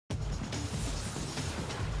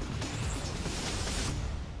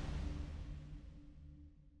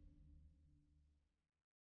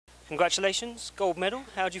Congratulations, gold medal.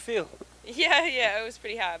 How do you feel? Yeah, it was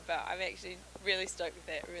pretty hard, but I'm actually really stoked with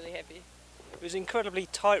that, really happy. It was an incredibly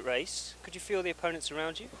tight race. Could you feel the opponents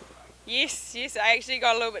around you? Yes, I actually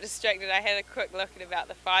got a little bit distracted. I had a quick look at about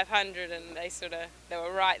the 500 and they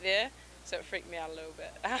were right there, so it freaked me out a little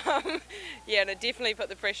bit. Yeah, and it definitely put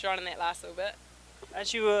the pressure on in that last little bit.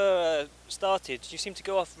 As you started, you seemed to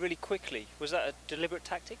go off really quickly. Was that a deliberate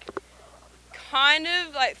tactic? Kind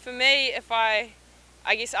of, like for me,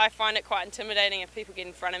 I guess I find it quite intimidating if people get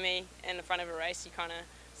in front of me in the front of a race. You kind of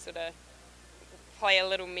sort of play a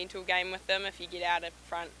little mental game with them if you get out in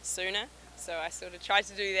front sooner. So I sort of tried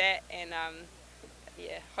to do that, and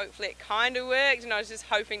yeah, hopefully it kind of worked, and I was just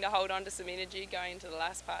hoping to hold on to some energy going into the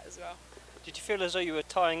last part as well. Did you feel as though you were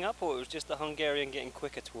tying up, or it was just the Hungarian getting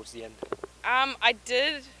quicker towards the end? I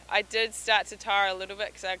did start to tire a little bit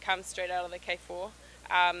because I'd come straight out of the K4.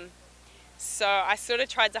 So I sort of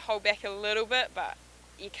tried to hold back a little bit, but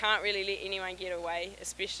you can't really let anyone get away,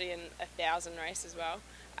 especially in a 1,000 race as well.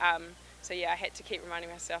 So yeah, I had to keep reminding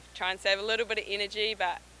myself, try and save a little bit of energy,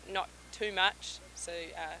 but not too much, so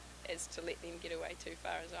as to let them get away too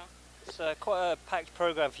far as well. It's quite a packed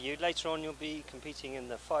programme for you. Later on you'll be competing in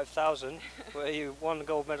the 5,000 where you won the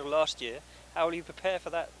gold medal last year. How will you prepare for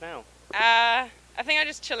that now? I think I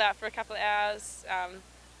just chill out for a couple of hours,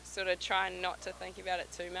 sort of try not to think about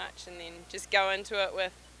it too much, and then just go into it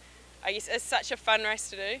with, I guess it's such a fun race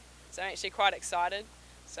to do, so I'm actually quite excited.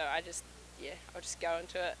 So I'll just go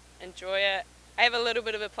into it, enjoy it. I have a little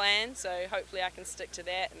bit of a plan, so hopefully I can stick to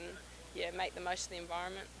that and yeah, make the most of the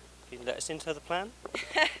environment. Can you let us into the plan?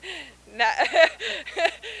 No.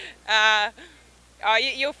 Oh,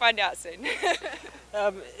 you'll find out soon.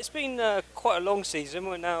 It's been quite a long season.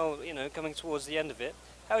 We're now, coming towards the end of it.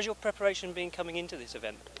 How's your preparation been coming into this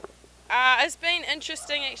event? It's been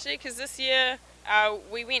interesting actually, because this year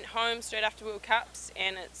we went home straight after World Cups,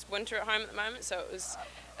 and it's winter at home at the moment, so it was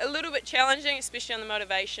a little bit challenging, especially on the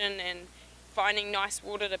motivation and finding nice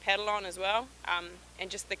water to paddle on as well. And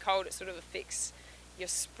just the cold, it sort of affects your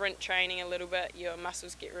sprint training a little bit. Your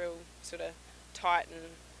muscles get real sort of tight, and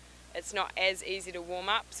it's not as easy to warm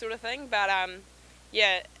up sort of thing. But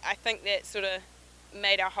yeah, I think that sort of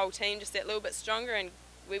made our whole team just that little bit stronger, and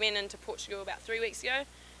we went into Portugal about 3 weeks ago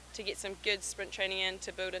to get some good sprint training in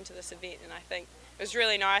to build into this event, and I think it was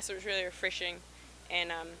really nice, it was really refreshing,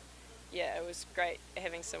 and yeah, it was great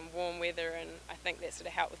having some warm weather, and I think that sort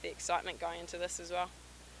of helped with the excitement going into this as well.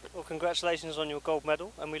 Well, congratulations on your gold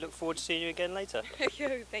medal, and we look forward to seeing you again later. Thank you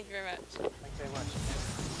very much. Thank you very much.